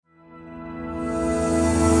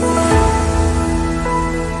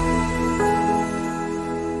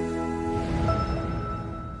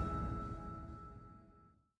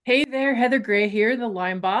Heather Gray here, the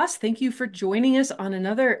Lyme Boss. Thank you for joining us on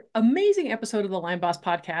another amazing episode of the Lyme Boss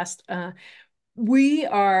podcast.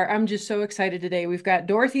 I'm just so excited today. We've got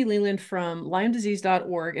Dorothy Leland from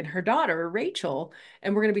LymeDisease.org and her daughter, Rachel.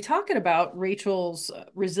 And we're going to be talking about Rachel's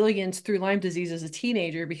resilience through Lyme disease as a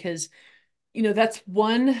teenager because that's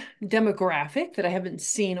one demographic that I haven't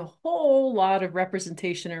seen a whole lot of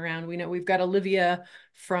representation around. We know we've got Olivia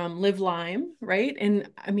from Live Lyme, right? And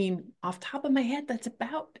I mean, off top of my head, that's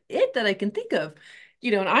about it that I can think of.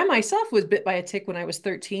 And I myself was bit by a tick when I was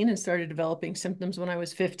 13 and started developing symptoms when I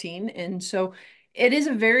was 15. And so it is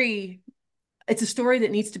it's a story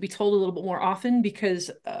that needs to be told a little bit more often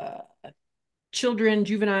because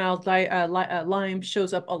juvenile Lyme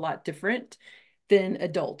shows up a lot different than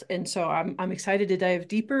adult. And so I'm excited to dive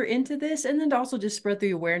deeper into this and then to also just spread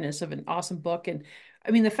the awareness of an awesome book. And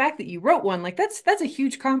I mean, the fact that you wrote one, like that's a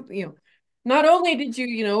huge not only did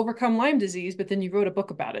you, overcome Lyme disease, but then you wrote a book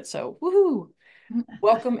about it. So woohoo.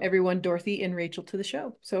 Welcome everyone, Dorothy and Rachel to the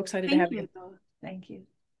show. So excited to have Thank you. you. Thank you.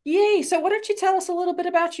 Yay. So why don't you tell us a little bit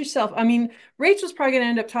about yourself? I mean, Rachel's probably going to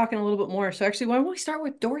end up talking a little bit more. So actually, why don't we start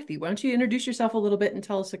with Dorothy? Why don't you introduce yourself a little bit and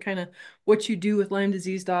tell us the kind of what you do with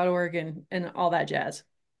LymeDisease.org and all that jazz.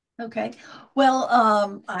 Okay.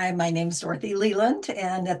 Well, my name's Dorothy Leland,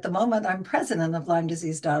 and at the moment I'm president of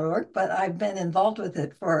LymeDisease.org, but I've been involved with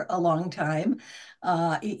it for a long time.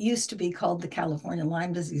 It used to be called the California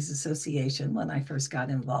Lyme Disease Association when I first got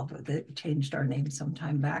involved with it. We changed our name some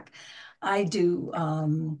time back. I do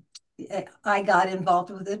I got involved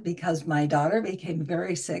with it because my daughter became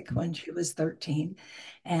very sick when she was 13.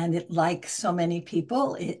 And like so many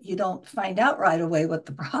people, you don't find out right away what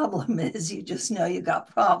the problem is. You just know you got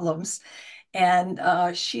problems. And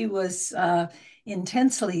she was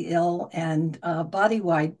intensely ill and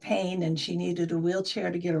body-wide pain, and she needed a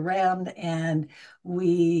wheelchair to get around. And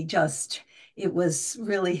we just, it was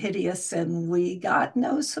really hideous, and we got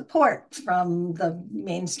no support from the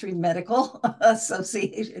mainstream medical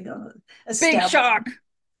association Big establishment. shock.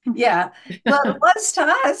 Yeah, well, it was to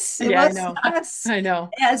us. It Yeah, I was know. to us, I know.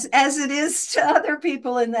 as it is to other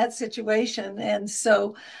people in that situation. And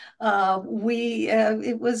so we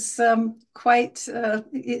it was quite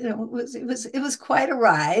it was quite a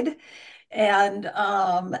ride. And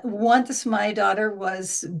once my daughter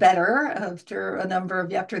was better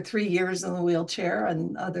after 3 years in the wheelchair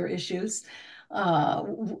and other issues, uh,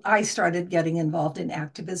 I started getting involved in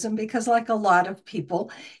activism because, like a lot of people,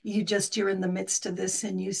 you're in the midst of this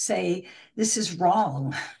and you say, this is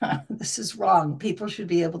wrong. This is wrong. People should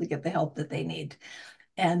be able to get the help that they need.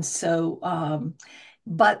 And so,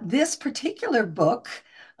 but this particular book,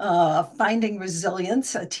 Finding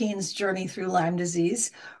Resilience, A Teen's Journey Through Lyme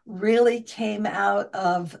Disease, really came out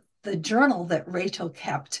of the journal that Rachel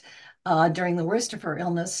kept during the worst of her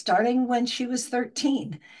illness, starting when she was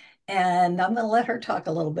 13. And I'm going to let her talk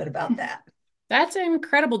a little bit about that. That's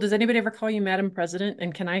incredible. Does anybody ever call you Madam President?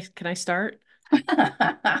 And can I start?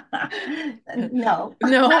 No.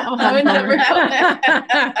 No, I would never.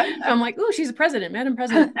 I'm like, oh, she's a president, Madam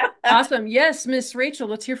President. Awesome. Yes, Miss Rachel,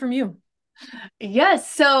 let's hear from you. Yes,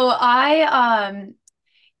 so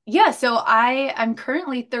I'm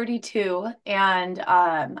currently 32 and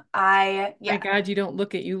My God, you don't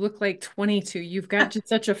look it. You look like 22. You've got just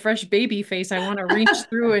such a fresh baby face. I want to reach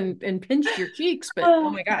through and pinch your cheeks, but oh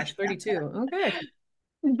my gosh, 32. Okay.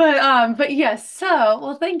 but yes,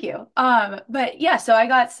 well thank you. But yeah, so I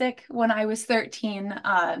got sick when I was 13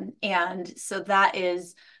 and so that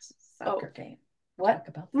is Soccer game. what? Talk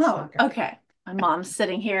about the No, soccer. okay. My mom's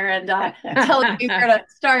sitting here and telling me where to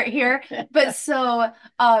start here. But so,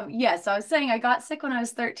 yes, I was saying I got sick when I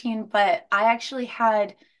was 13, but I actually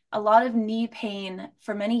had a lot of knee pain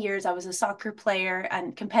for many years. I was a soccer player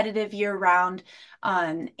and competitive year round.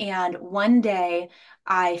 And one day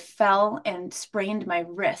I fell and sprained my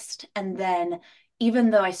wrist. And then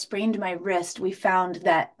even though I sprained my wrist, we found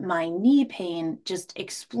that my knee pain just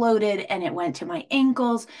exploded and it went to my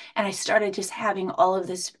ankles. And I started just having all of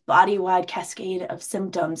this body-wide cascade of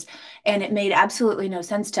symptoms. And it made absolutely no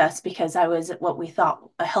sense to us because I was what we thought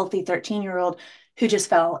a healthy 13-year-old who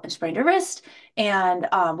just fell and sprained her wrist. And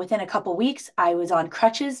within a couple weeks, I was on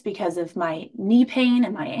crutches because of my knee pain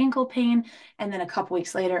and my ankle pain. And then a couple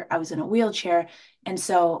weeks later, I was in a wheelchair. And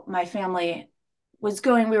so my family we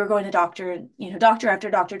were going to doctor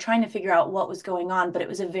after doctor, trying to figure out what was going on. But it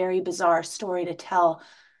was a very bizarre story to tell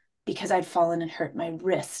because I'd fallen and hurt my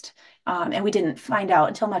wrist. And we didn't find out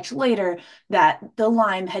until much later that the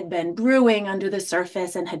Lyme had been brewing under the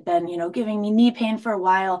surface and had been, giving me knee pain for a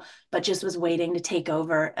while, but just was waiting to take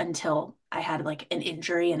over until I had like an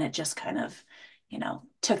injury and it just kind of,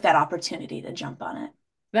 took that opportunity to jump on it.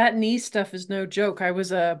 That knee stuff is no joke. I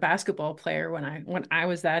was a basketball player when I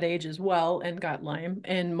was that age as well and got Lyme.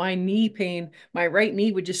 And my knee pain, my right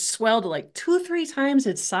knee would just swell to like 2 or 3 times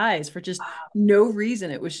its size for just no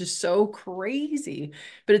reason. It was just so crazy.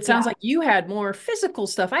 But it sounds Yeah, like you had more physical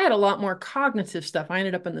stuff. I had a lot more cognitive stuff. I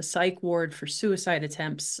ended up in the psych ward for suicide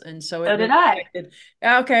attempts. And so it so did really I. affected.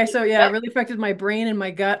 Okay, so yeah, it Yep. really affected my brain and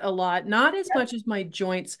my gut a lot. Not as much as my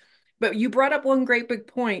joints, but you brought up one great big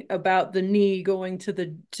point about the knee going to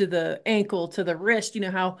the ankle to the wrist. You know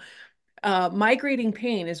how migrating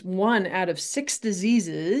pain is one out of 6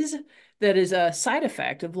 diseases that is a side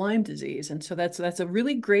effect of Lyme disease, and so that's a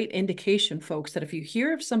really great indication, folks, that if you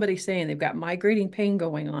hear of somebody saying they've got migrating pain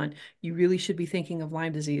going on, you really should be thinking of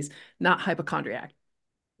Lyme disease, not hypochondriac.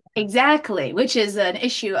 Exactly, which is an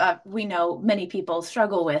issue we know many people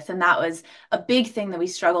struggle with. And that was a big thing that we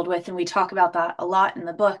struggled with. And we talk about that a lot in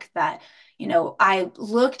the book that, I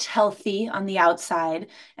looked healthy on the outside.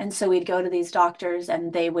 And so we'd go to these doctors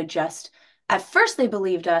and they would just, at first they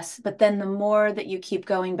believed us, but then the more that you keep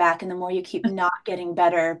going back and the more you keep not getting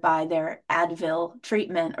better by their Advil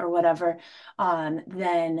treatment or whatever,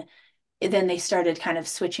 then they started kind of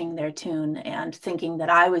switching their tune and thinking that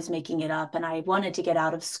I was making it up and I wanted to get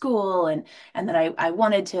out of school and that I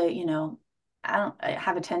wanted to, I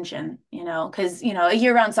have attention, because, a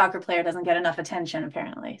year-round soccer player doesn't get enough attention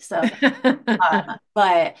apparently. So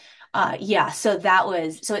but yeah, so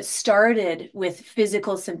it started with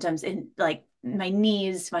physical symptoms in like my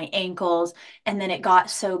knees, my ankles, and then it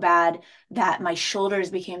got so bad that my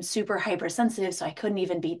shoulders became super hypersensitive, so I couldn't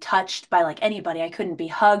even be touched by like anybody. I couldn't be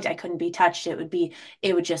hugged, I couldn't be touched. It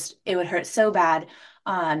would hurt so bad.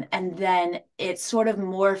 And then it sort of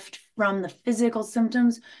morphed from the physical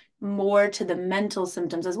symptoms more to the mental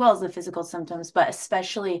symptoms as well as the physical symptoms, but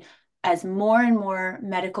especially as more and more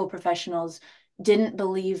medical professionals didn't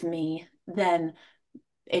believe me, then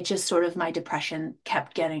it just sort of my depression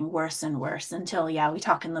kept getting worse and worse until, yeah, we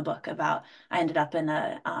talk in the book about I ended up in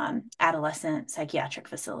a adolescent psychiatric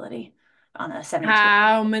facility on a 72.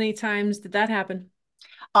 How many times did that happen?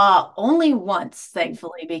 Only once,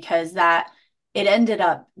 thankfully, because that it ended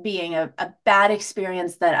up being a bad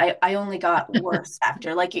experience that I only got worse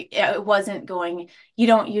after. Like it wasn't going, you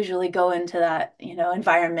don't usually go into that,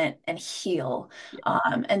 environment and heal.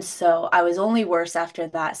 And so I was only worse after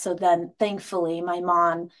that. So then thankfully my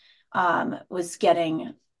mom was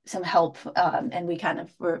getting some help and we kind of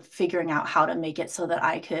were figuring out how to make it so that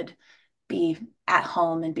I could be at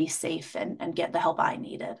home and be safe and get the help I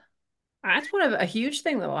needed. That's one of a huge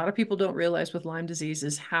thing that a lot of people don't realize with Lyme disease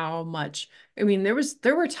is how much. I mean,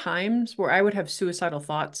 there were times where I would have suicidal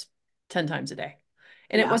thoughts 10 times a day.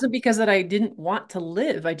 And it Yeah. wasn't because that I didn't want to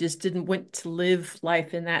live. I just didn't want to live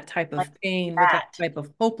life in that type Like of pain, with that that. type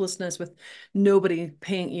of hopelessness, with nobody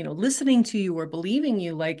paying, listening to you or believing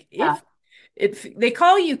you. Like Yeah. if they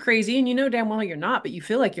call you crazy and you know damn well you're not, but you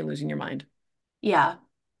feel like you're losing your mind. Yeah.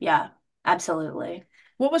 Yeah. Absolutely.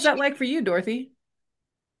 What was that like for you, Dorothy,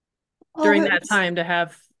 Oh, during that time to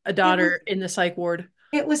have a it was daughter in the psych ward?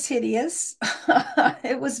 it was hideous.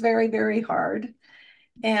 It was very, very hard.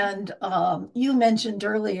 And you mentioned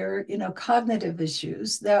earlier, cognitive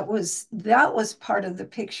issues. That was part of the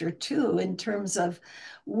picture too, in terms of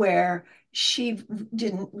where she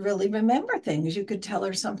didn't really remember things. You could tell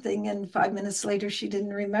her something, and 5 minutes later, she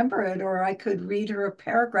didn't remember it. Or I could read her a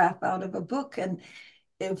paragraph out of a book, and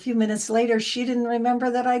a few minutes later, she didn't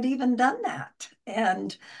remember that I'd even done that.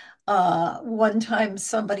 And one time,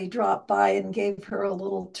 somebody dropped by and gave her a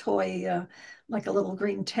little toy, like a little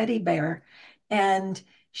green teddy bear. And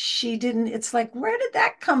she didn't, it's like, where did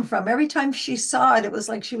that come from? Every time she saw it, it was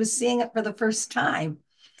like she was seeing it for the first time.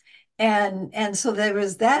 And so there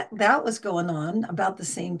was that was going on about the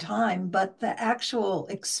same time, but the actual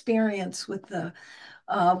experience with the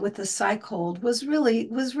psych hold was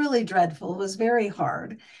really dreadful, was very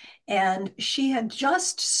hard. And she had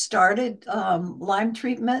just started Lyme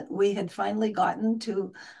treatment. We had finally gotten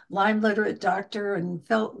to Lyme literate doctor and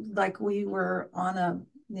felt like we were on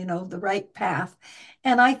the right path.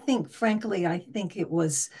 And frankly, I think it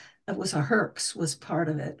was a herx was part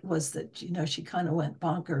of it, was that, she kind of went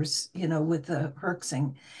bonkers, with the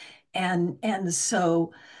herxing. And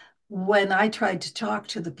so when I tried to talk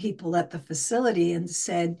to the people at the facility and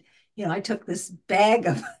said, I took this bag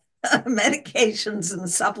of medications and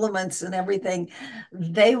supplements and everything,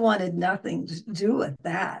 they wanted nothing to do with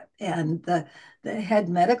that. And the head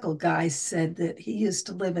medical guy said that he used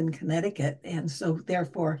to live in Connecticut. And so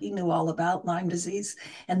therefore he knew all about Lyme disease.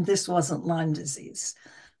 And this wasn't Lyme disease.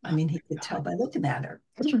 I mean, he could tell by looking at her.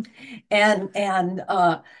 And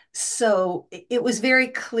so it was very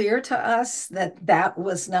clear to us that that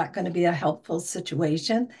was not going to be a helpful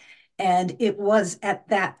situation. And it was at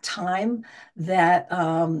that time that,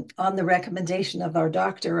 on the recommendation of our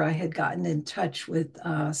doctor, I had gotten in touch with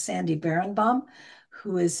Sandy Berenbaum,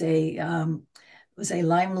 who is a was a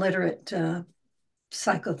Lyme literate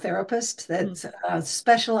psychotherapist that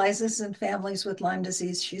specializes in families with Lyme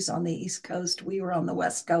disease. She's on the East Coast. We were on the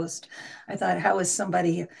West Coast. I thought, how is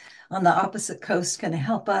somebody on the opposite coast going to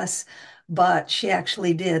help us? But she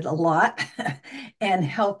actually did a lot and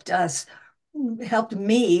helped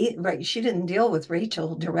me, right? She didn't deal with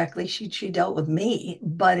Rachel directly. She dealt with me,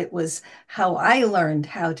 but it was how I learned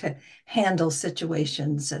how to handle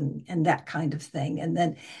situations and that kind of thing. And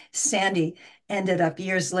then Sandy ended up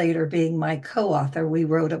years later being my co-author. We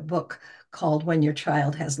wrote a book called When Your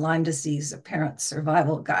Child Has Lyme Disease, a Parent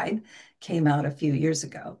Survival Guide, came out a few years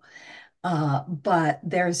ago. But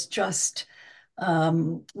there's just,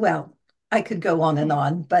 well, I could go on and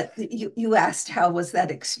on, but you asked how was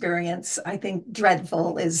that experience? I think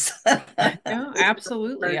dreadful is. No,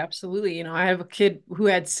 absolutely, absolutely. I have a kid who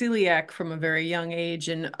had celiac from a very young age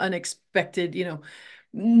and unexpected,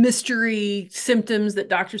 mystery symptoms that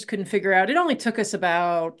doctors couldn't figure out. It only took us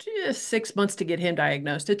about 6 months to get him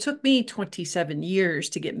diagnosed. It took me 27 years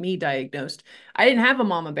to get me diagnosed. I didn't have a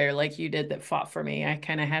mama bear like you did that fought for me. I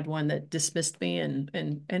kind of had one that dismissed me and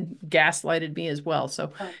gaslighted me as well.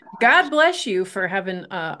 So God bless you for having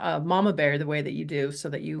a mama bear the way that you do, so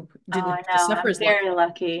that you didn't I have to know. suffer I'm as long. very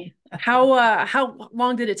lucky. How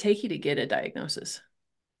long did it take you to get a diagnosis?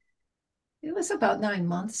 It was about 9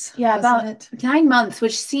 months, Yeah, wasn't about it? 9 months,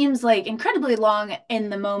 which seems like incredibly long in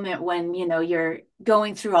the moment when, you're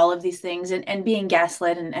going through all of these things and being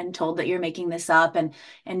gaslit and told that you're making this up and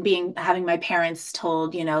having my parents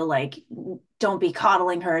told, like, don't be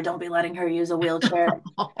coddling her, don't be letting her use a wheelchair,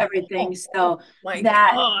 everything. So My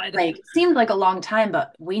that God. like seemed like a long time,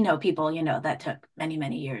 but we know people, that took many,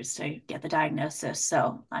 many years to get the diagnosis.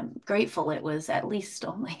 So I'm grateful it was at least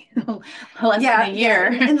only less than a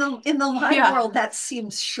year. Yeah. In the Lyme Yeah. world, that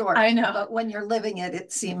seems short. I know. But when you're living it,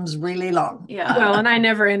 it seems really long. Yeah. Well, and I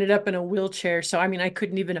never ended up in a wheelchair. So, I mean, I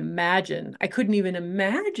couldn't even imagine. I couldn't even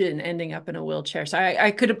imagine ending up in a wheelchair. So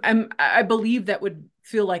I could, I believe that would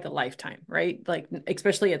feel like a lifetime, right? Like,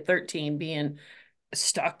 especially at 13, being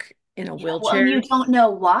stuck in a Yeah, well, and wheelchair. you don't know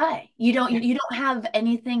why. You don't Yeah. you don't have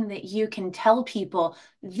anything that you can tell people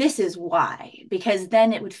this is why, because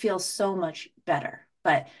then it would feel so much better.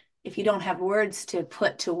 But if you don't have words to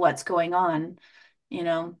put to what's going on, you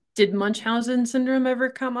know, Did Munchausen syndrome ever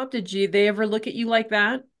come up? They ever look at you like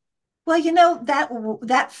that? Well,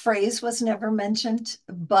 that phrase was never mentioned,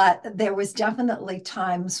 but there was definitely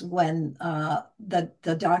times when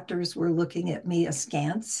the doctors were looking at me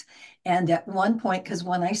askance. And at one point, because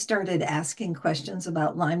when I started asking questions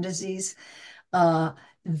about Lyme disease, uh,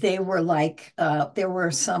 they were like, there were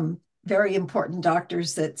some very important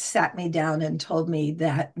doctors that sat me down and told me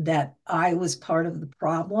that I was part of the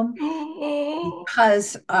problem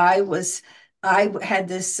because I had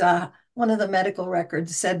this, one of the medical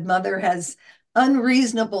records said mother has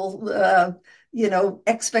unreasonable,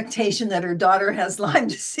 expectation that her daughter has Lyme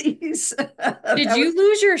disease. Did That you was,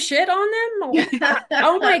 lose your shit on them?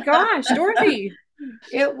 Oh my gosh, Dorothy.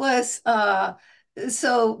 it was,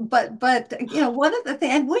 so, but, one of the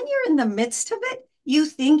things, and when you're in the midst of it, you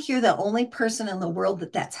think you're the only person in the world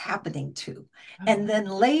that that's happening to. Oh, And then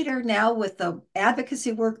later, now with the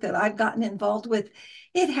advocacy work that I've gotten involved with,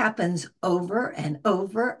 it happens over and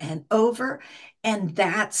over and over. And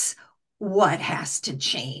that's what has to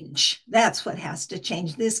change. That's what has to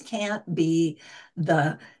change. This can't be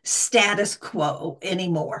the status quo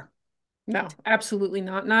anymore. no, absolutely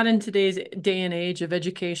not. Not in today's day and age of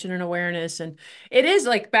education and awareness. And it is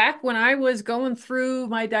like back when I was going through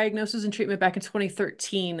my diagnosis and treatment back in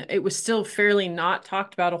 2013, it was still fairly not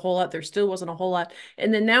talked about a whole lot. There still wasn't a whole lot.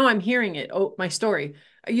 And then now I'm hearing it. Oh, my story.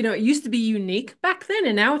 It used to be unique back then,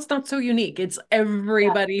 and now it's not so unique. It's yeah,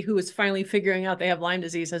 everybody who is finally figuring out they have Lyme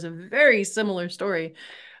disease has a very similar story.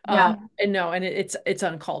 yeah. And no, and it's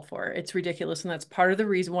uncalled for. It's ridiculous, and that's part of the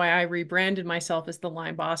reason why I rebranded myself as the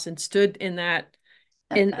Lyme boss and stood in that.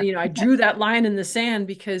 And I drew that line in the sand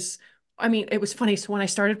because, I mean, it was funny. So when I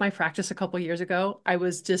started my practice a couple of years ago, I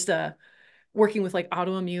was just working with like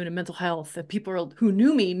autoimmune and mental health, and people who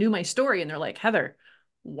knew me knew my story, and they're like, Heather,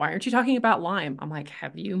 why aren't you talking about Lyme? I'm like,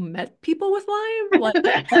 have you met people with Lyme? Like,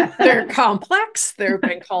 they're complex. They're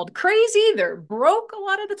been called crazy. They're broke a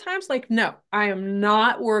lot of the times. Like, no, I am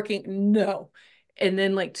not working. No. And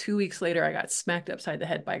then like 2 weeks later, I got smacked upside the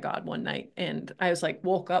head by God one night. And I was like,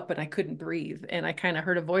 woke up and I couldn't breathe. And I kind of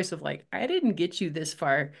heard a voice of like, I didn't get you this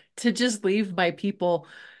far to just leave my people,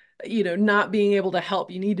 not being able to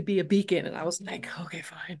help. You need to be a beacon. And I was like, okay,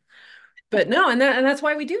 fine. But no, and that's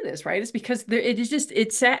why we do this, right? It's because it is just,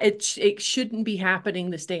 it's sad. It shouldn't be happening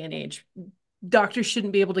this day and age. Doctors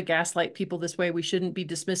shouldn't be able to gaslight people this way. We shouldn't be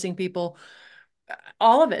dismissing people.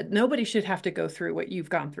 All of it. Nobody should have to go through what you've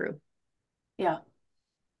gone through Yeah.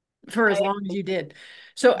 for as long as you did.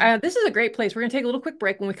 So this is a great place. We're going to take a little quick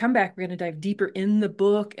break. When we come back, we're going to dive deeper in the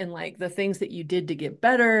book and like the things that you did to get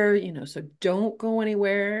better, so don't go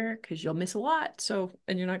anywhere because you'll miss a lot. So,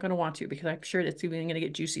 and you're not going to want to, because I'm sure it's even going to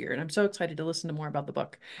get juicier. And I'm so excited to listen to more about the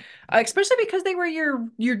book, especially because they were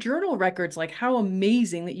your journal records. Like, how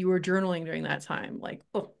amazing that you were journaling during that time. Like,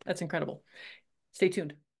 oh, that's incredible. Stay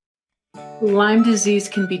tuned. Lyme disease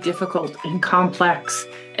can be difficult and complex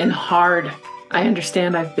and hard. I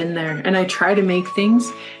understand. I've been there, and I try to make things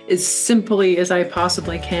as simply as I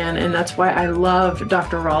possibly can. And that's why I love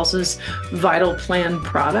Dr. Rawls's Vital Plan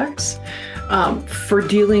products for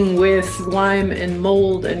dealing with Lyme and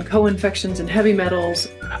mold and co-infections and heavy metals.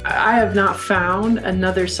 I have not found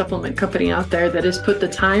another supplement company out there that has put the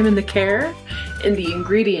time and the care and the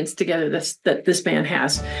ingredients together that this man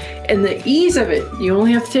has. And the ease of it, you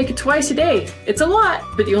only have to take it twice a day. It's a lot,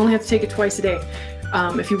 but you only have to take it twice a day.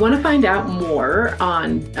 If you want to find out more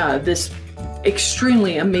on this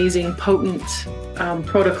extremely amazing, potent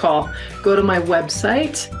protocol, go to my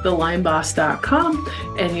website, thelymeboss.com,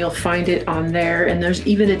 and you'll find it on there. And there's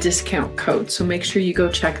even a discount code, so make sure you go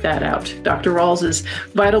check that out. Dr. Rawls's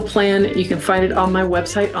Vital Plan, you can find it on my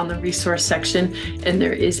website on the resource section, and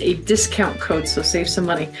there is a discount code, so save some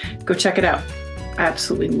money. Go check it out. I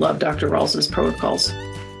absolutely love Dr. Rawls's protocols.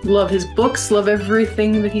 Love his books, love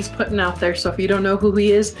everything that he's putting out there. So if you don't know who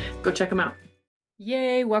he is, go check him out.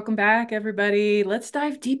 Yay, welcome back, everybody. Let's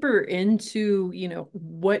dive deeper into,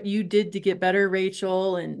 what you did to get better,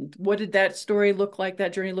 Rachel, and what did that story look like,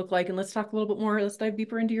 that journey look like? And let's talk a little bit more. Let's dive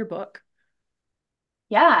deeper into your book.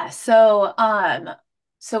 Yeah. So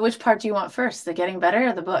which part do you want first? The getting better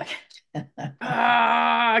or the book?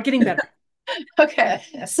 Getting better. Okay.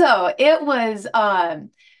 So it was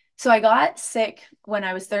so I got sick when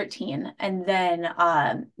I was 13, and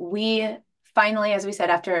then we finally, as we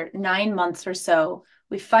said, after 9 months or so,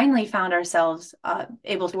 we finally found ourselves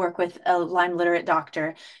able to work with a Lyme literate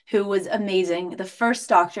doctor who was amazing. The first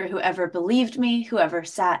doctor who ever believed me, who ever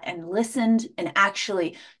sat and listened and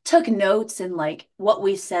actually took notes, and like what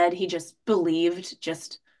we said, he just believed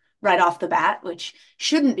just right off the bat, which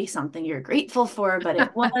shouldn't be something you're grateful for, but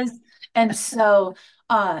it was. And so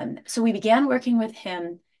we began working with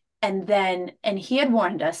him. And he had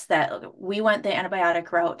warned us that we went the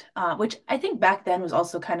antibiotic route, which I think back then was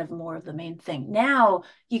also kind of more of the main thing. Now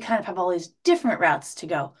you kind of have all these different routes to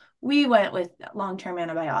go. We went with long-term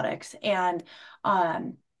antibiotics. And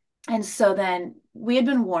so then we had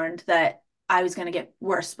been warned that I was going to get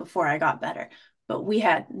worse before I got better. But we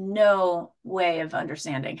had no way of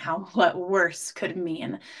understanding what worse could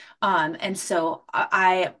mean. And so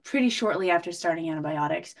I pretty shortly after starting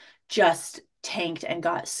antibiotics just tanked and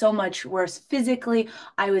got so much worse physically.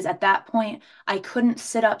 I was at that point, I couldn't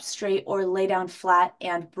sit up straight or lay down flat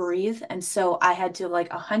and breathe. And so I had to,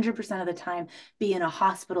 like, 100% of the time be in a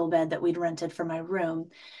hospital bed that we'd rented for my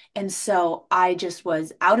room. And so I just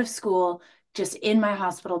was out of school, just in my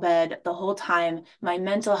hospital bed the whole time. My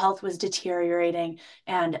mental health was deteriorating,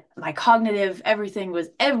 and my cognitive, everything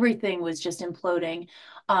was just imploding.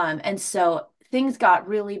 And so things got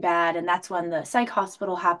really bad, and that's when the psych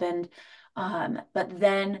hospital happened. But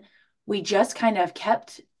then we just kind of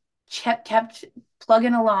kept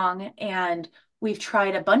plugging along, and we've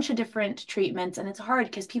tried a bunch of different treatments, and it's hard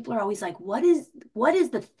because people are always like, what is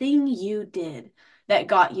the thing you did that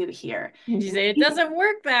got you here? You say it doesn't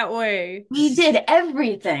work that way. We did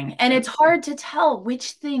everything, and it's hard to tell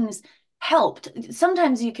which things helped.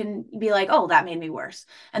 Sometimes you can be like, oh, that made me worse.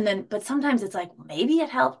 But sometimes it's like, maybe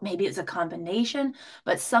it helped, maybe it's a combination.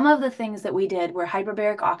 But some of the things that we did were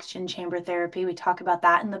hyperbaric oxygen chamber therapy. We talk about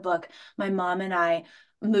that in the book. My mom and I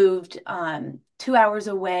moved 2 hours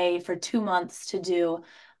away for 2 months to do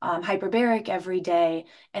hyperbaric every day.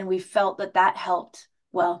 And we felt that helped.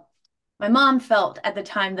 Well, my mom felt at the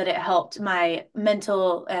time that it helped my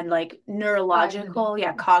mental and like neurological,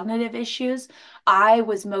 cognitive issues. I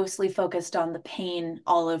was mostly focused on the pain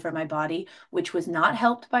all over my body, which was not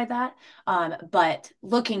helped by that. But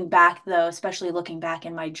looking back though, especially looking back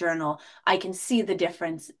in my journal, I can see the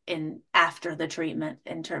difference in after the treatment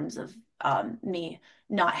in terms of me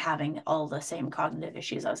not having all the same cognitive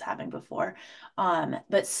issues I was having before.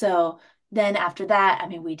 But so then after that, I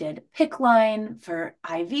mean, we did PICC line for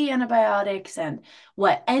IV antibiotics. And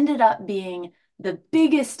what ended up being the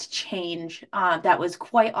biggest change that was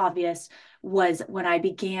quite obvious was when I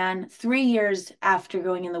began 3 years after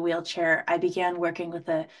going in the wheelchair, I began working with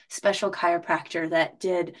a special chiropractor that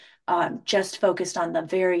did just focused on the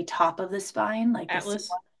very top of the spine, like the Atlas.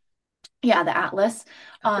 yeah, the atlas.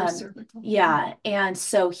 Upper cervical. Yeah, and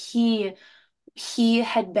so he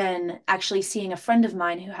had been actually seeing a friend of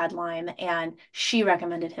mine who had Lyme, and she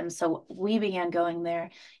recommended him. So we began going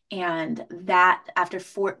there. And that after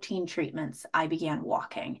 14 treatments, I began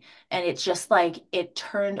walking. And it's just like it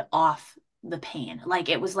turned off the pain. Like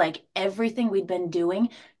it was like everything we'd been doing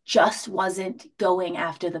just wasn't going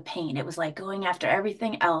after the pain. It was like going after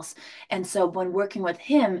everything else. And so when working with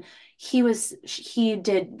him, he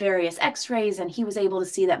did various x-rays and he was able to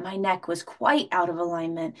see that my neck was quite out of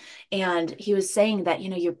alignment, and he was saying that,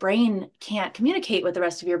 your brain can't communicate with the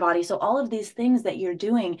rest of your body. So all of these things that you're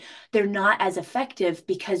doing, they're not as effective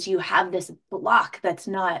because you have this block that's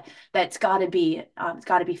got to be, it's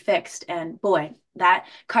got to be fixed. And boy, that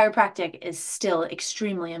chiropractic is still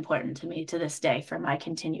extremely important to me to this day for my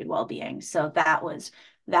continued well-being. So that was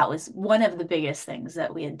one of the biggest things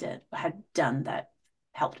that we had done that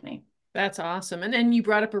helped me. That's awesome. And then you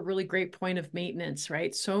brought up a really great point of maintenance,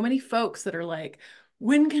 right? So many folks that are like,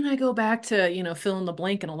 when can I go back to, fill in the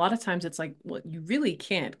blank? And a lot of times it's like, well, you really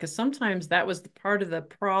can't, because sometimes that was the part of the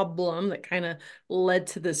problem that kind of led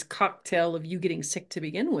to this cocktail of you getting sick to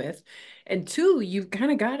begin with. And two, you've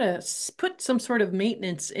kind of got to put some sort of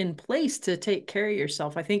maintenance in place to take care of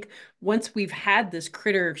yourself. I think once we've had this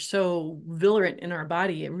critter so virulent in our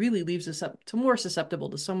body, it really leaves us up to more susceptible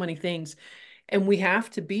to so many things, and we have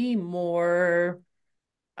to be more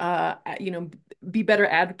you know be better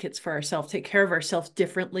advocates for ourselves, take care of ourselves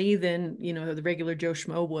differently than the regular Joe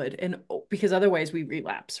Schmo would, and because otherwise we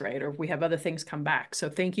relapse, right? Or we have other things come back. So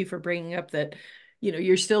thank you for bringing up that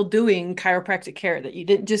you're still doing chiropractic care, that you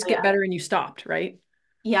didn't just get better and you stopped, right?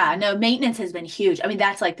 Yeah, no, maintenance has been huge. I mean,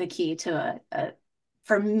 that's like the key to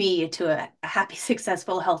for me to a happy,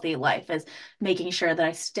 successful, healthy life is making sure that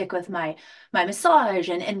I stick with my massage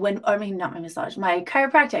and when, I mean, not my massage, my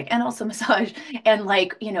chiropractic and also massage. And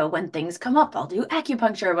like, when things come up, I'll do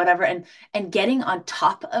acupuncture or whatever, and getting on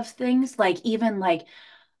top of things, like even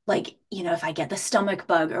if I get the stomach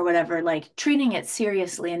bug or whatever, like treating it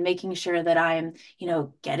seriously and making sure that I'm,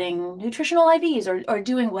 getting nutritional IVs or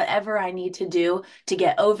doing whatever I need to do to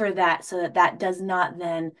get over that so that that does not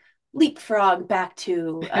then leapfrog back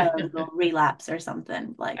to a little relapse or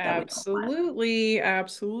something like that we don't want. Absolutely,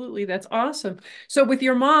 absolutely. That's awesome. So with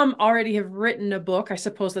your mom already have written a book, I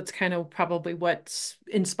suppose that's kind of probably what's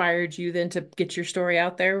inspired you then to get your story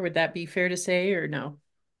out there. Would that be fair to say, or no?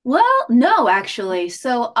 Well, no, actually.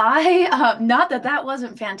 So not that that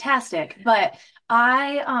wasn't fantastic, but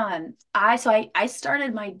I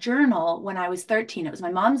started my journal when I was 13. It was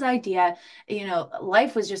my mom's idea.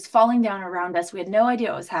 Life was just falling down around us. We had no idea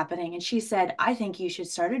what was happening. And she said, I think you should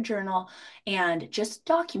start a journal and just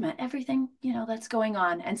document everything, that's going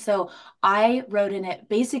on. And so I wrote in it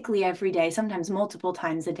basically every day, sometimes multiple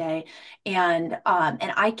times a day. And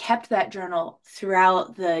I kept that journal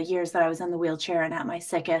throughout the years that I was in the wheelchair and at my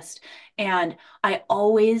sickest. And I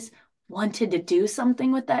always wanted to do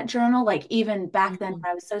something with that journal. Like even back then Mhm.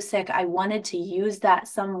 when I was so sick, I wanted to use that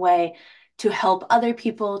some way to help other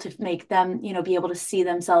people, to make them, be able to see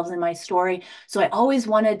themselves in my story. So I always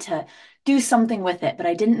wanted to do something with it, but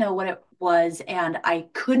I didn't know what it was. And I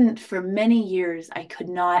couldn't, for many years, I could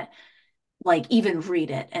not like even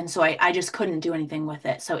read it. And so I just couldn't do anything with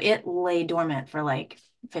it. So it lay dormant for like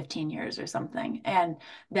 15 years or something. And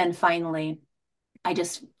then finally, I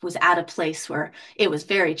just was at a place where it was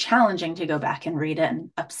very challenging to go back and read it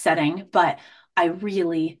and upsetting, but I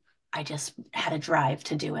just had a drive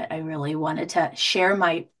to do it. I really wanted to share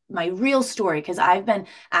my real story because I've been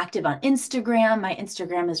active on Instagram. My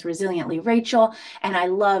Instagram is Resiliently Rachel, and I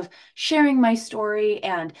love sharing my story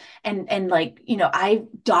and like, I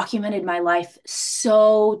documented my life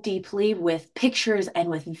so deeply with pictures and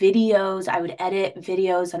with videos. I would edit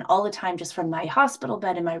videos and all the time just from my hospital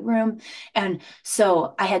bed in my room. And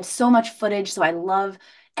so I had so much footage. So I love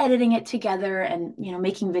editing it together and,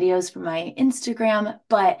 making videos for my Instagram.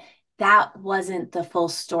 But that wasn't the full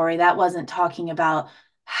story. That wasn't talking about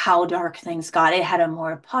how dark things got. It had a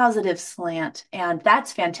more positive slant. And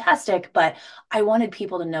that's fantastic. But I wanted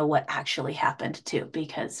people to know what actually happened too,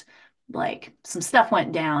 because like some stuff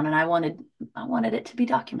went down and I wanted it to be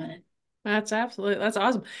documented. That's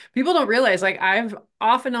awesome. People don't realize, like, I've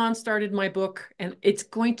off and on started my book and it's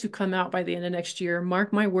going to come out by the end of next year.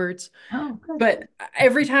 Mark my words. Oh, good. But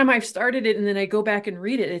every time I've started it and then I go back and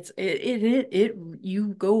read it, you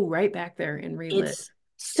go right back there and relive. It's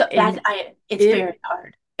so that And it's it very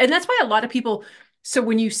hard. and that's why a lot of people, so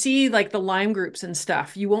when you see like the Lyme groups and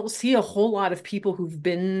stuff, you won't see a whole lot of people who've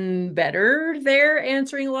been better there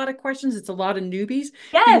answering a lot of questions. It's a lot of newbies. You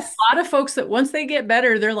get Yes. a lot of folks that once they get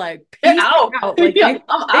better, they're like, Get peace out. out. Like Yeah,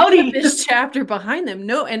 I'm they put outie. this chapter behind them.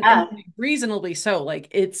 No, and Yeah. reasonably so. Like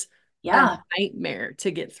it's a Yeah. nightmare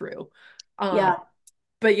to get through. Um, Yeah.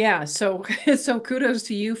 but yeah, so so kudos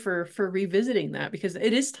to you for revisiting that because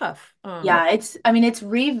it is tough. Yeah, I mean, it's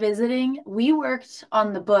revisiting. We worked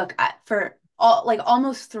on the book for like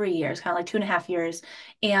almost 3 years, kind of like 2.5 years.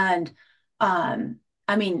 And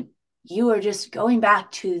I mean, you are just going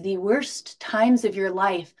back to the worst times of your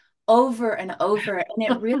life over and over. And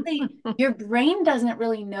it really, your brain doesn't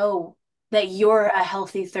really know that you're a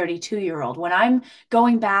healthy 32-year-old. When I'm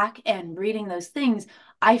going back and reading those things,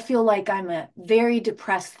 I feel like I'm a very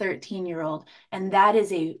depressed 13-year-old. And that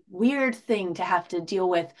is a weird thing to have to deal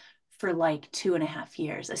with for like 2.5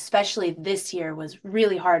 years. Especially this year was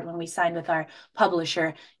really hard when we signed with our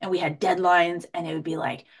publisher and we had deadlines and it would be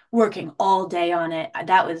like working all day on it.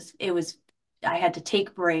 I had to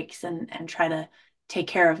take breaks and try to take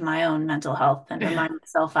care of my own mental health and remind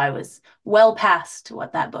myself I was well past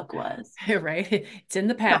what that book was. Right? It's in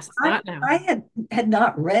the No, past. It's not now. I had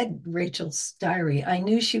not read Rachel's diary. I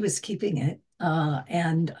knew she was keeping it,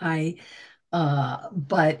 and I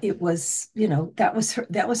but it was, that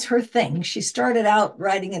was her thing. She started out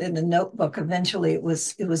writing it in a notebook. Eventually it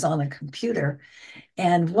was on a computer.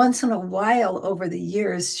 And once in a while over the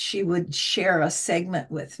years, she would share a segment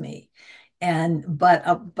with me.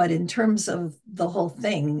 But in terms of the whole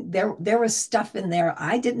thing, there was stuff in there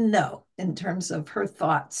I didn't know in terms of her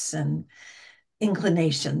thoughts and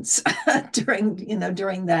inclinations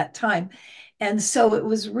during that time. And so it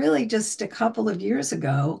was really just a couple of years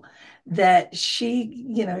ago that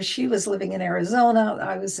she was living in Arizona,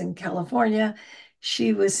 I was in California.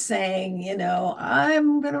 She was saying,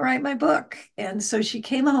 I'm going to write my book. And so she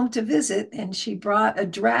came home to visit and she brought a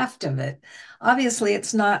draft of it. Obviously,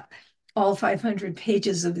 it's not all 500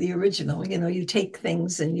 pages of the original. You take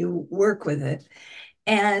things and you work with it.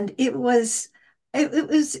 And it was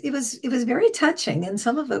very touching, and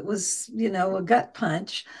some of it was, a gut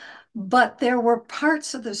punch, but there were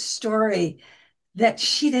parts of the story that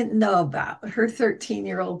she didn't know about. Her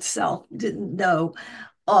 13-year-old self didn't know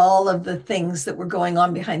all of the things that were going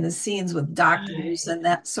on behind the scenes with doctors Right. and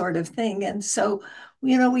that sort of thing. And so,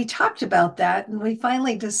 we talked about that and we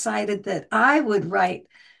finally decided that I would write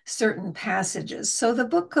certain passages. So the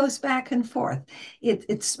book goes back and forth.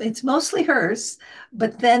 It's mostly hers,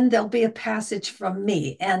 but then there'll be a passage from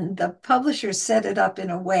me. And the publisher set it up in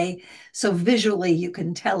a way so visually you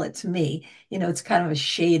can tell it's me. It's kind of a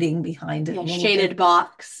shading behind it, Yeah, a little shaded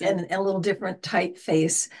box. and a little different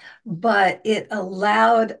typeface, but it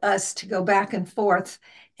allowed us to go back and forth,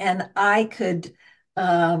 and I could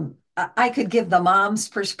give the mom's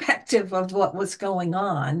perspective of what was going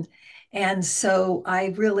on, and so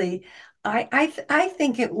I think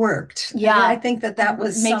it worked. I Yeah, think that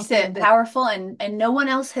was makes something it that powerful and no one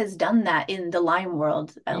else has done that in the Lyme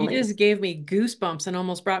world, at You least. just gave me goosebumps and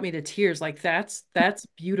almost brought me to tears. Like that's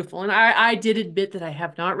beautiful. And I did admit that I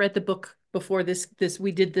have not read the book before this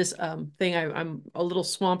we did this thing. I'm a little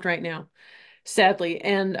swamped right now, sadly.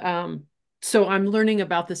 And so I'm learning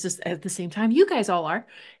about this at the same time you guys all are.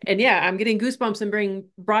 And yeah, I'm getting goosebumps and being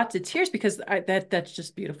brought to tears because that's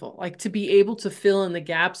just beautiful. Like to be able to fill in the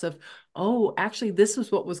gaps of, oh, actually this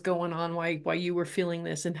was what was going on, why you were feeling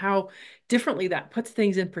this and how differently that puts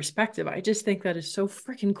things in perspective. I just think that is so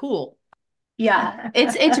freaking cool. Yeah,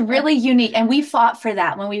 it's really unique. And we fought for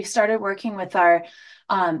that when we started working with our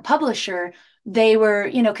publisher. They were,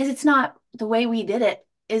 because it's not the way we did it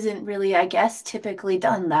isn't really, I guess, typically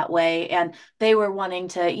done that way. And they were wanting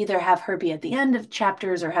to either have her be at the end of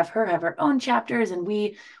chapters or have her have her own chapters. And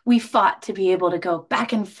we fought to be able to go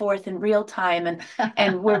back and forth in real time.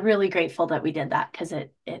 And we're really grateful that we did that because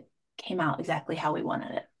it came out exactly how we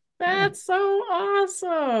wanted That's so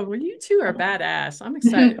awesome. Well, you two are badass. I'm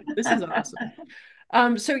excited. This is it.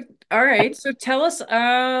 awesome. So all right, so tell us,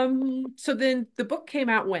 so then the book came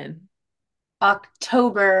out when?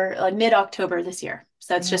 October, like mid-October this year.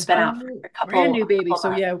 So it's just been out for Oh, a brand new baby. couple So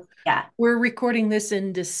months. yeah, Yeah. we're recording this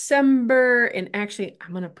in December, and actually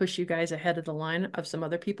I'm gonna push you guys ahead of the line of some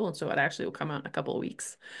other people, and so it actually will come out in a couple of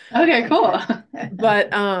weeks. Okay, cool.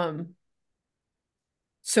 But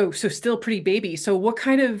so still pretty baby. So what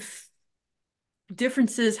kind of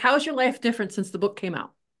differences? How's your life different since the book came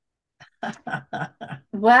out?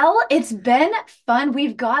 Well, it's been fun.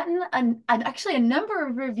 We've gotten actually a number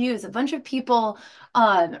of reviews, a bunch of people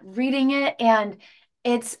reading it. And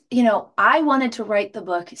it's, I wanted to write the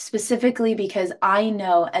book specifically because I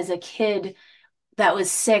know as a kid that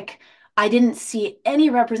was sick, I didn't see any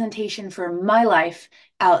representation for my life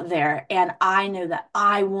out there. And I knew that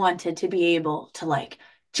I wanted to be able to like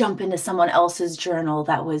jump into someone else's journal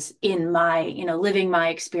that was in my, living my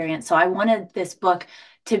experience. So I wanted this book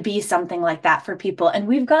to be something like that for people. And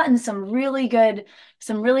we've gotten some really good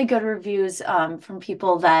reviews from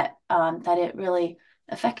people that it really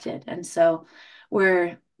affected. And so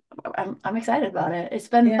we're I'm excited about it. It's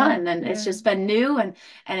been fun and it's just been new and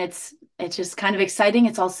it's just kind of exciting.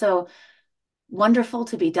 It's also wonderful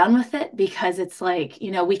to be done with it because it's like,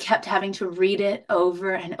 we kept having to read it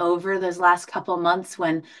over and over those last couple months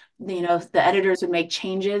when, the editors would make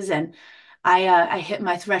changes and I hit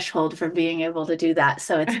my threshold for being able to do that.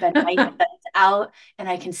 So it's been nice that it's out and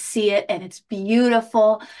I can see it and it's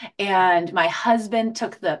beautiful. And my husband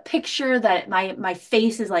took the picture that my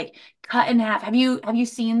face is like cut in half. Have you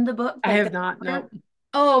seen the book? I Like have not. No.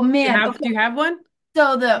 Oh man. Do you have one?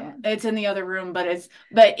 So it's in the other room, but it's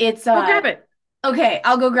Go grab it. Okay,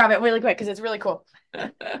 I'll go grab it really quick because it's really cool.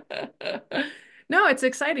 No, it's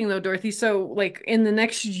exciting though, Dorothy. So like in the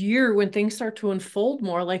next year when things start to unfold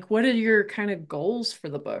more, like what are your kind of goals for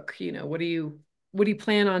the book? What do you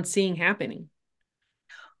plan on seeing happening?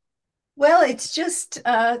 Well, it's just,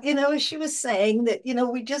 as she was saying that,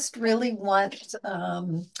 we just really we want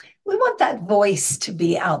that voice to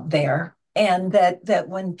be out there. And that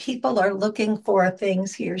when people are looking for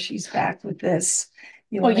things here, she's back with this.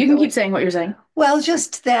 Well, you can keep saying what you're saying. Well,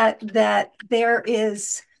 just that there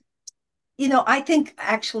is, I think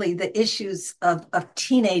actually the issues of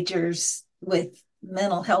teenagers with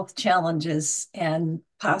mental health challenges and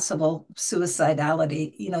possible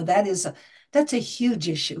suicidality, that's a huge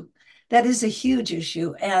issue. That is a huge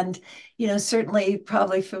issue. And, certainly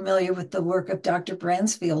probably familiar with the work of Dr.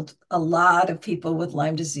 Bransfield, a lot of people with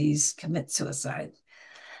Lyme disease commit suicide.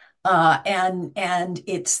 And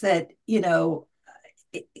it's that,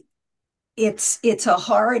 it, it's a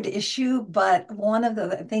hard issue, but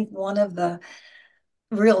I think one of the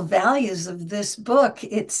real values of this book,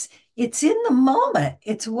 it's in the moment.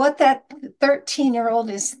 It's what that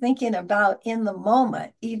 13-year-old is thinking about in the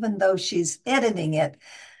moment, even though she's editing it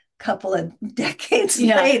a couple of decades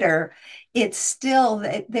later. It's still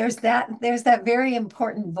there's that very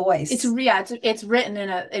important voice. It's written in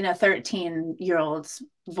a 13-year-old's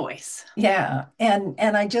voice. Yeah, and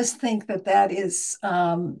I just think that is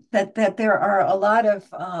that there are a lot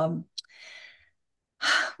of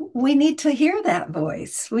we need to hear that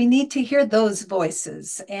voice. We need to hear those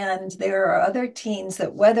voices. And there are other teens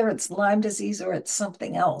that, whether it's Lyme disease or it's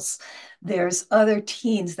something else, there's other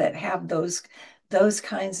teens that have those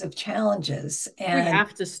kinds of challenges. And we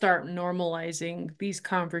have to start normalizing these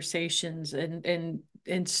conversations and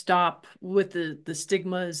stop with the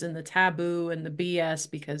stigmas and the taboo and the BS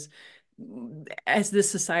because as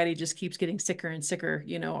this society just keeps getting sicker and sicker,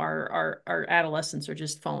 our adolescents are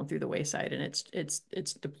just falling through the wayside and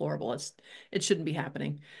it's deplorable. It shouldn't be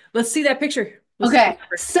happening. Let's see that picture. Okay,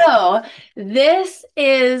 so this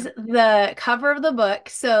is the cover of the book.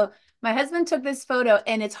 So my husband took this photo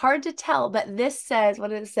and it's hard to tell, but this says, what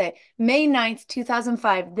did it say? May 9th,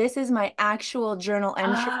 2005. This is my actual journal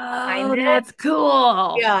entry behind it. That's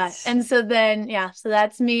cool. Yeah. And so then, so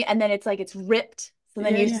that's me. And then it's like, it's ripped. So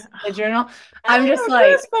then you see the journal. I'm just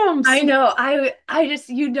like, goosebumps. I know. I just,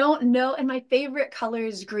 you don't know. And my favorite color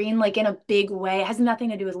is green, like in a big way. It has nothing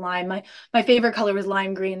to do with Lyme. My favorite color was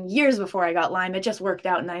lime green years before I got Lyme. It just worked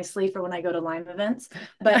out nicely for when I go to Lyme events.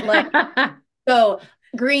 But like, so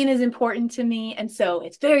green is important to me. And so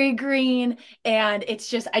it's very green. And it's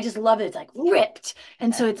just, I just love it. It's like ripped.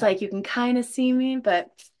 And so it's like, you can kind of see me, but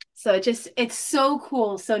so it's so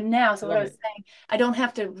cool. So now, what I was saying, I don't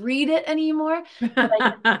have to read it anymore, but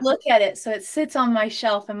I can look at it. So it sits on my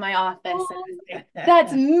shelf in my office. And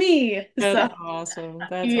that's me. That's awesome.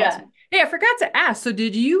 That's awesome. Hey, I forgot to ask. So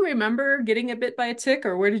did you remember getting bit by a tick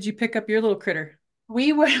or where did you pick up your little critter?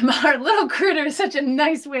 Our little critter is such a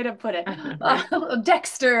nice way to put it.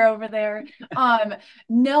 Dexter over there.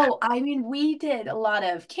 No, I mean, we did a lot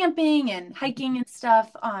of camping and hiking and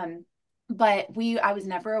stuff. But I was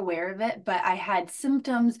never aware of it, but I had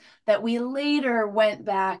symptoms that we later went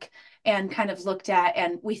back and kind of looked at,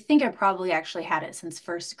 and we think I probably actually had it since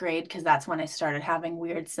first grade because that's when I started having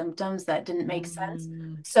weird symptoms that didn't make sense.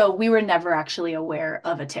 So we were never actually aware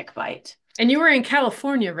of a tick bite. And you were in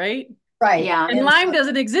California, right? Right. Yeah. And Lyme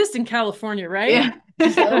doesn't exist in California, right?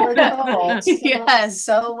 So we're told. Yes.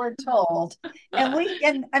 So we're told.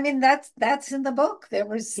 And I mean that's in the book. There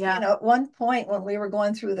was, Yeah. at one point when we were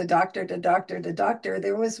going through the doctor to doctor to doctor,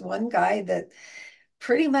 there was one guy that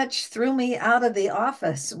pretty much threw me out of the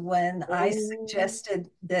office when I Oh, suggested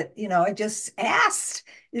that, I just asked,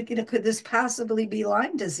 could this possibly be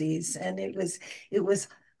Lyme disease? And it was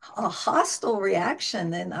a hostile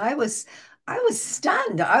reaction. And I was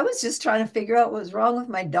stunned. I was just trying to figure out what was wrong with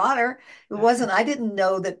my daughter. I didn't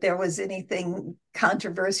know that there was anything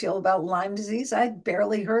controversial about Lyme disease. I'd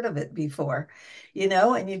barely heard of it before,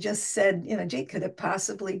 and you just said, Jake, could it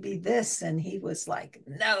possibly be this? And he was like,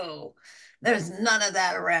 no, there's none of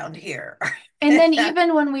that around here. And then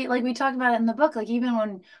even when we talk about it in the book, like even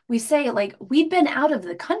when we say like we'd been out of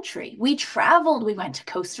the country, we traveled, we went to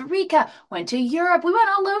Costa Rica, went to Europe, we went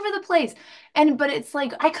all over the place. But it's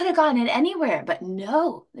like I could have gotten it anywhere, but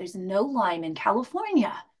no, there's no Lyme in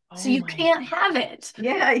California. So oh you my can't have it.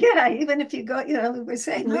 Yeah, yeah. Even if you go, we're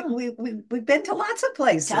saying No, we've been to lots of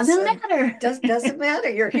places, doesn't and matter. doesn't matter.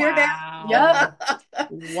 You're here Yep. now. wow. So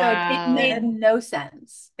it made Wow. and no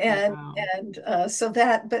sense. and Wow. so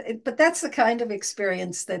that, but that's the kind of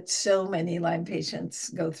experience that so many Lyme patients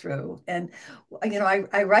go through. And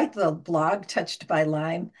I write the blog Touched by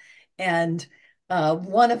Lyme, and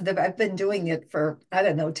one of the I've been doing it for, I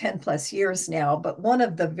don't know, 10 plus years now, but one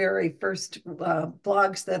of the very first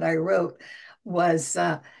blogs that I wrote was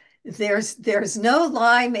there's no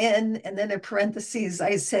Lyme in, and then in parentheses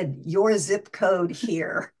I said your zip code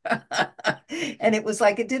here. And it was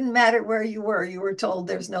like it didn't matter where you were. You were told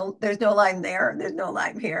there's no Lyme there, there's no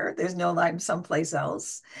Lyme here, there's no Lyme someplace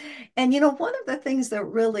else. And one of the things that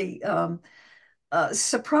really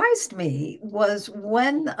surprised me was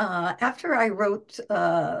when, after I wrote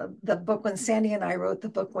the book, when Sandy and I wrote the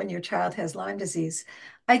book, When Your Child Has Lyme Disease,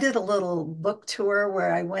 I did a little book tour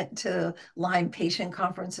where I went to Lyme patient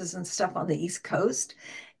conferences and stuff on the East Coast.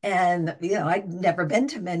 And, I'd never been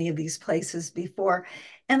to many of these places before.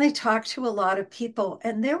 And I talked to a lot of people,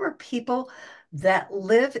 and there were people that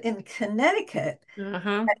live in Connecticut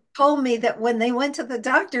Uh-huh. told me that when they went to the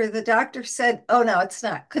doctor said, "Oh no, it's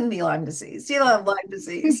not. Couldn't be Lyme disease. You don't have Lyme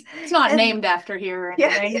disease." It's not And named after here or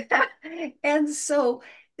yeah, anything. yeah. And so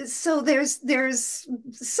there's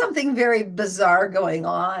something very bizarre going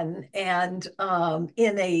on. And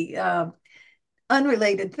in a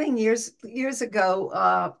unrelated thing, years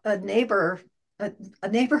ago, a neighbor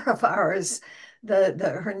of ours,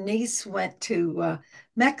 her niece went to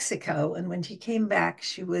Mexico, and when she came back,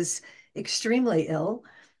 she was extremely ill,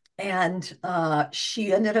 and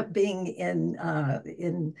she ended up being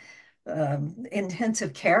in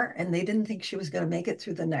intensive care, and they didn't think she was going to make it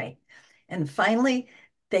through the night. And finally,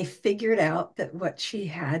 they figured out that what she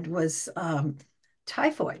had was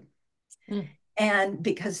typhoid, Mm. and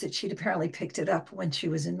because she'd apparently picked it up when she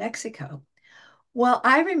was in Mexico. Well,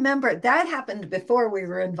 I remember that happened before we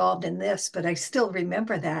were involved in this, but I still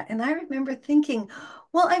remember that. And I remember thinking,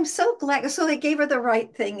 well, I'm so glad. So they gave her the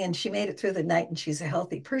right thing and she made it through the night and she's a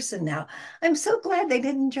healthy person now. I'm so glad they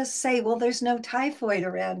didn't just say, well, there's no typhoid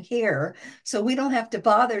around here, so we don't have to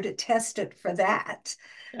bother to test it for that.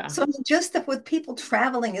 Yeah. So just that with people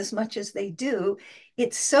traveling as much as they do,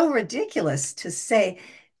 it's so ridiculous to say,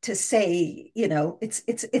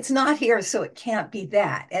 it's not here, so it can't be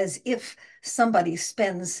that, as if somebody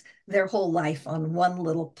spends their whole life on one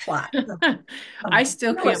little plot of I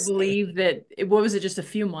still real can't estate. believe that, what was it, just a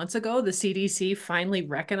few months ago, the CDC finally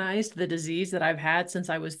recognized the disease that I've had since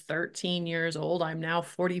I was 13 years old. I'm now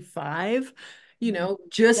 45,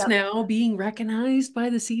 just Yep. now being recognized by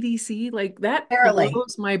the CDC. Like that Barely,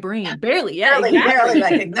 blows my brain. Barely. Yeah, barely exactly.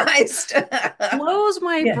 recognized. Blows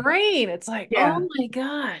my Yeah, brain. It's like, yeah, oh my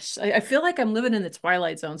gosh. I feel like I'm living in the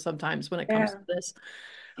Twilight Zone sometimes when it comes to yeah. this.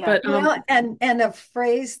 Yeah. But Well, and a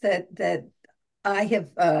phrase that I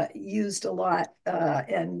have used a lot,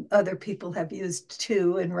 and other people have used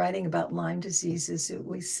too, in writing about Lyme disease, is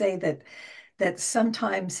we say that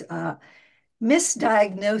sometimes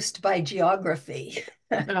misdiagnosed by geography.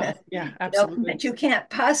 oh yeah, absolutely. That you can't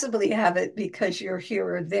possibly have it because you're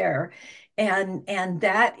here or there. And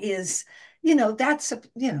that is, that's,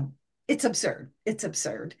 it's absurd. It's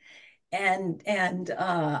absurd.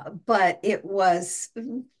 But it was,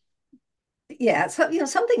 yeah, so,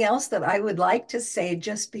 something else that I would like to say,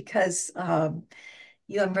 just because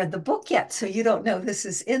you haven't read the book yet, so you don't know this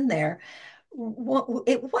is in there.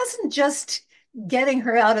 It wasn't just getting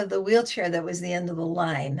her out of the wheelchair that was the end of the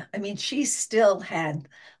line. I mean, she still had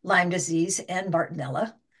Lyme disease and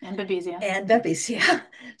Bartonella And Babesia. and Babesia.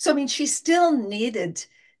 So, I mean, she still needed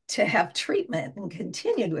to have treatment and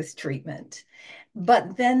continued with treatment.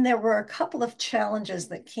 But then there were a couple of challenges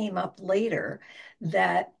that came up later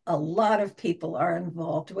that a lot of people are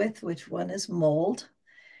involved with, which one is mold.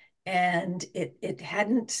 And it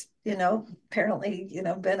hadn't, apparently,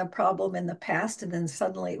 been a problem in the past, and then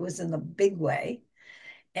suddenly it was in the big way.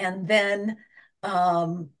 And then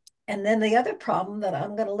um, and then the other problem that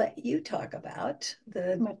I'm going to let you talk about,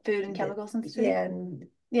 My food and chemical sensitivity. Yeah, and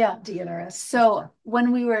Yeah. DNRS. So when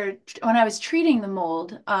I was treating the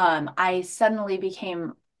mold, I suddenly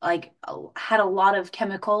became like had a lot of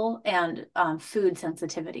chemical and food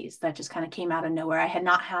sensitivities that just kind of came out of nowhere. I had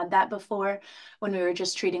not had that before when we were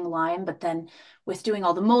just treating Lyme, but then with doing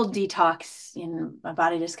all the mold detox, my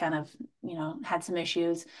body just kind of, had some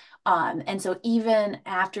issues. And so even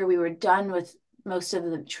after we were done with most of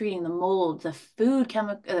the treating the mold, the food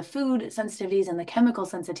sensitivities and the chemical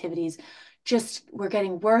sensitivities just were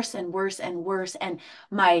getting worse and worse and worse. And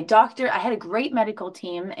my doctor, I had a great medical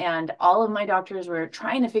team, and all of my doctors were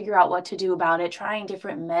trying to figure out what to do about it, trying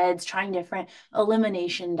different meds, trying different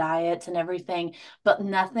elimination diets and everything, but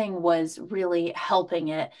nothing was really helping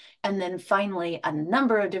it. And then finally, a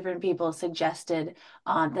number of different people suggested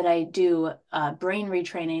that I do brain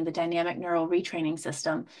retraining, the dynamic neural retraining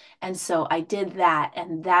system. And so I did that,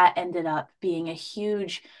 and that ended up being a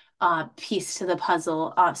huge piece to the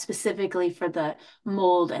puzzle, specifically for the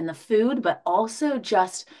mold and the food, but also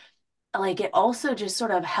just like it also just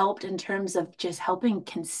sort of helped in terms of just helping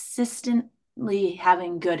consistently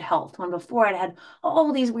having good health. When before I'd had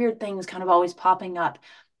all these weird things kind of always popping up.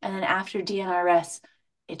 And then after DNRS,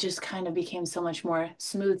 it just kind of became so much more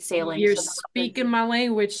smooth sailing. You're So speaking my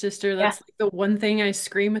language, sister. That's like the one thing I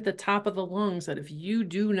scream at the top of the lungs, that if you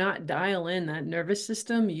do not dial in that nervous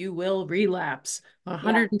system, you will relapse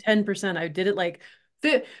 110%. I did it like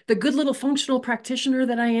the good little functional practitioner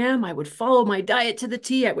that I am. I would follow my diet to the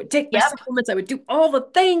T. I would take my supplements. I would do all the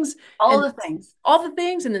things. All the things. All the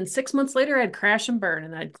things. And then 6 months later, I'd crash and burn,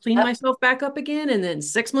 and I'd clean myself back up again. And then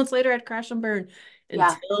 6 months later, I'd crash and burn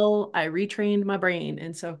until I retrained my brain.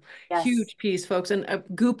 And so huge piece, folks. And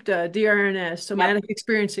Gupta, DRNS, somatic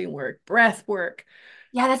experiencing work, breath work.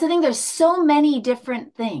 Yeah, that's the thing. There's so many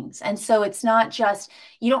different things. And so it's not just,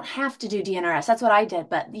 you don't have to do DNRS. That's what I did.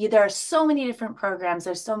 But there are so many different programs.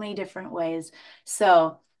 There's so many different ways.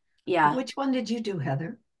 So, yeah. Which one did you do,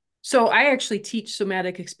 Heather? So I actually teach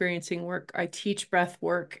somatic experiencing work. I teach breath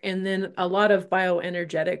work, and then a lot of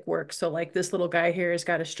bioenergetic work. So like this little guy here has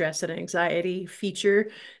got a stress and anxiety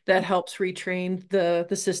feature that helps retrain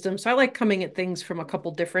the system. So I like coming at things from a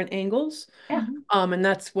couple different angles. Yeah. And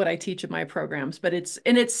that's what I teach in my programs. But it's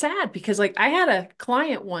sad because like I had a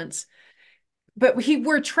client once, but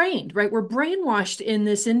we're trained, right? We're brainwashed in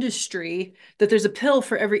this industry that there's a pill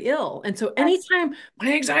for every ill. And so anytime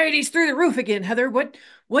my anxiety's through the roof again, Heather,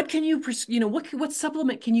 what can you, what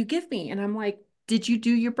supplement can you give me? And I'm like, did you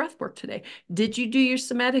do your breath work today? Did you do your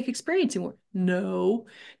somatic experiencing work? No.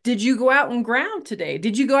 Did you go out and ground today?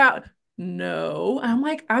 Did you go out? No. I'm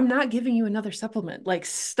like, I'm not giving you another supplement. Like,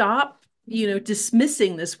 stop,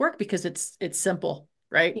 dismissing this work because it's simple,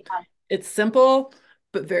 right? Yeah. It's simple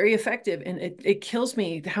but very effective. And it kills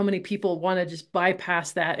me how many people want to just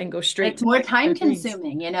bypass that and go straight to more time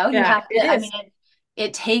consuming, you have to, I mean,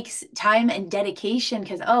 it takes time and dedication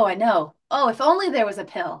because, I know. Oh, if only there was a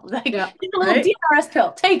pill, like a little DRS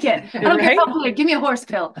pill, take it. I don't care how good, give me a horse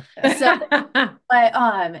pill. So,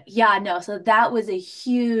 but no, so that was a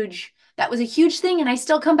huge thing. And I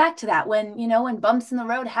still come back to that when, when bumps in the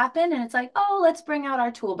road happen and it's like, let's bring out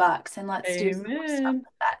our toolbox and let's do some more stuff like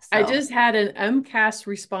that. So. I just had an MCAS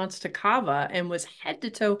response to Kava and was head to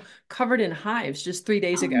toe covered in hives just 3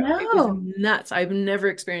 days ago. No. It was nuts. I've never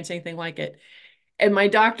experienced anything like it. And my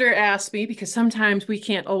doctor asked me, because sometimes we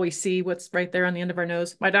can't always see what's right there on the end of our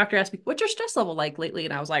nose. My doctor asked me, what's your stress level like lately?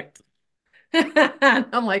 And I was like,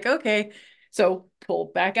 I'm like, okay. So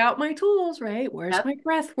pull back out my tools, right? Where's my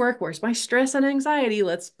breath work? Where's my stress and anxiety?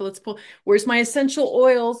 Let's pull. Where's my essential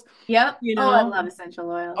oils? Yep. I love essential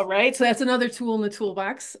oils. All right. So that's another tool in the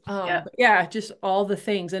toolbox. But yeah, just all the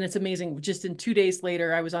things. And it's amazing. Just in 2 days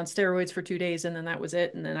later, I was on steroids for 2 days and then that was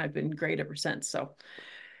it. And then I've been great ever since. So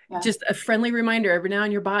just a friendly reminder every now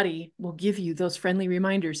and your body will give you those friendly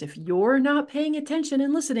reminders. If you're not paying attention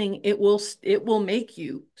and listening, it will make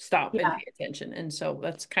you stop and pay attention. And so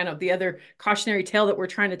that's kind of the other cautionary tale that we're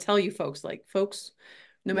trying to tell you folks, like folks,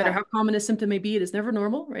 no matter how common a symptom may be, it is never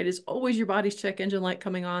normal, right? It's always your body's check engine light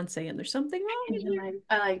coming on saying there's something wrong.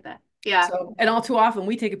 I like that. Yeah. So, and all too often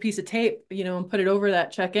we take a piece of tape, and put it over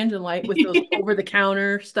that check engine light with those over the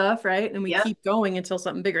counter stuff, right? And we keep going until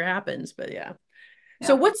something bigger happens. But yeah.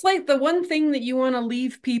 So what's like the one thing that you want to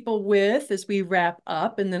leave people with as we wrap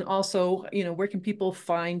up? And then also, where can people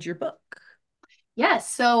find your book? Yes.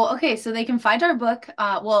 So, okay. So they can find our book,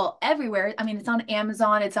 well, everywhere. I mean, it's on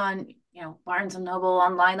Amazon, it's on, Barnes and Noble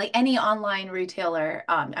online, like any online retailer.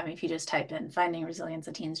 I mean, if you just type in Finding Resilience,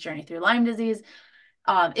 A Teen's Journey Through Lyme Disease,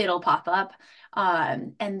 it'll pop up.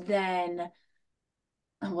 And then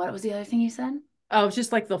what was the other thing you said? Oh, it's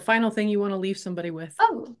just like the final thing you want to leave somebody with.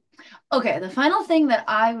 Oh, okay. The final thing that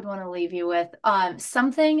I would want to leave you with,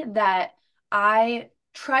 something that I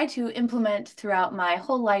try to implement throughout my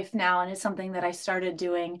whole life now, and it's something that I started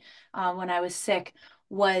doing when I was sick,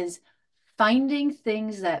 was finding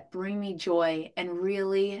things that bring me joy and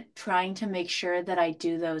really trying to make sure that I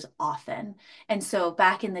do those often. And so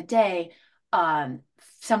back in the day,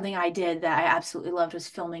 something I did that I absolutely loved was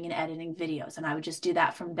filming and editing videos, and I would just do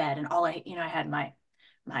that from bed. And I had my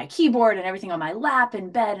keyboard and everything on my lap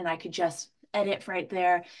in bed, and I could just edit right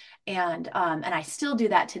there. And I still do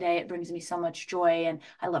that today. It brings me so much joy, and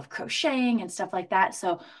I love crocheting and stuff like that.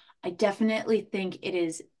 So I definitely think it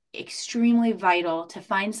is extremely vital to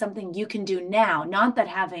find something you can do now. Not that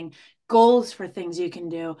having goals for things you can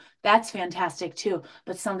do, that's fantastic too,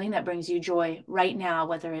 but something that brings you joy right now,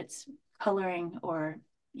 whether it's coloring or,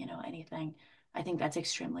 anything. I think that's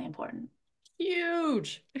extremely important.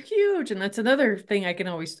 Huge, huge. And that's another thing I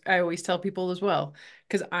always tell people as well,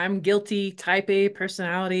 because I'm guilty, type A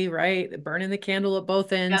personality, right? Burning the candle at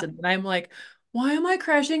both ends. Yep. And I'm like, why am I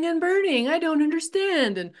crashing and burning? I don't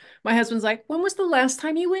understand. And my husband's like, when was the last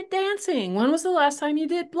time you went dancing? When was the last time you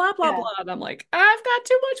did blah, blah, Yeah. blah? And I'm like, I've got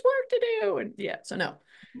too much work to do. And yeah, so no,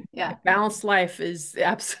 Yeah. balanced life is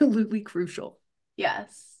absolutely crucial.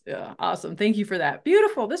 Yes. Yeah, awesome. Thank you for that.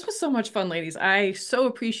 Beautiful. This was so much fun, ladies. I so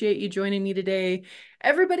appreciate you joining me today.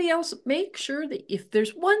 Everybody else, make sure that if there's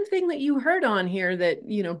one thing that you heard on here that,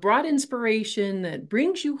 brought inspiration, that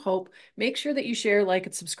brings you hope, make sure that you share, like,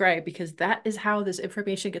 and subscribe, because that is how this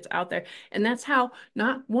information gets out there. And that's how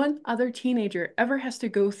not one other teenager ever has to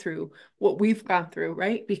go through what we've gone through,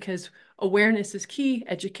 right? Because awareness is key,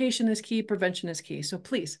 education is key, prevention is key. So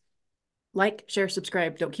please like, share,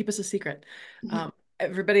 subscribe. Don't keep us a secret.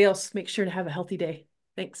 Everybody else, make sure to have a healthy day.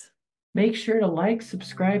 Thanks. Make sure to like,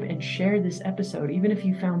 subscribe, and share this episode. Even if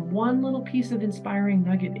you found one little piece of inspiring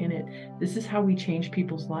nugget in it, this is how we change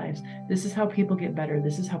people's lives. This is how people get better.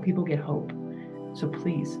 This is how people get hope. So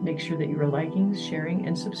please make sure that you are liking, sharing,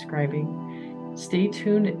 and subscribing. Stay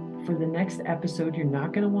tuned for the next episode. You're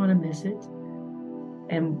not going to want to miss it.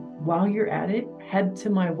 And while you're at it, head to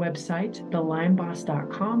my website,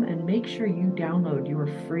 thelymeboss.com, and make sure you download your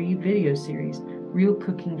free video series, Real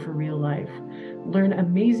Cooking for Real Life. Learn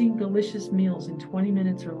amazing, delicious meals in 20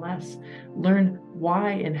 minutes or less. Learn why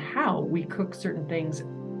and how we cook certain things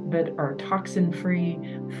that are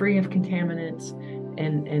toxin-free, free of contaminants,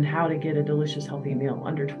 and how to get a delicious, healthy meal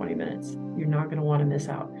under 20 minutes. You're not going to want to miss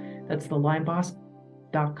out. That's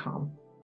thelymeboss.com.